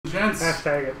Gents.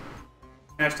 Hashtag it.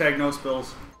 Hashtag no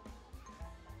spills.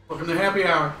 Welcome to Happy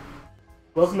Hour.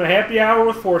 Welcome to Happy Hour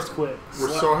with Force Quit.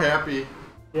 We're so happy.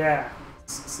 Yeah.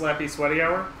 Slappy sweaty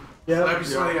hour? Yep. Happy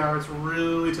Sweaty Hour. It's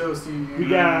really toasty in here. We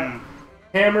got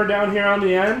Hammer down here on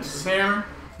the end. This is Hammer.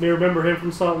 You may remember him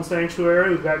from Salt and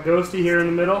Sanctuary. We've got Ghosty here in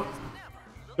the middle.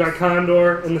 We've got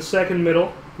Condor in the second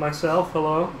middle. Myself,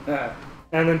 hello.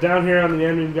 And then down here on the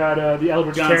end, we've got the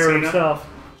Eldritch John Terror Cena. himself,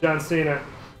 John Cena.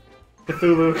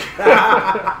 Cthulhu.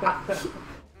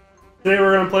 Today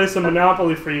we're going to play some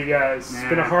Monopoly for you guys. It's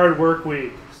been a hard work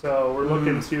week, so we're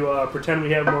looking to pretend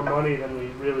we have more money than we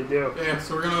really do. Yeah,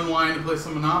 so we're going to unwind and play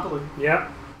some Monopoly.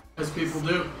 Yep. As people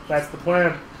do. That's the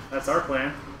plan. That's our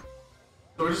plan.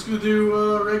 So we're just going to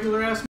do regular ass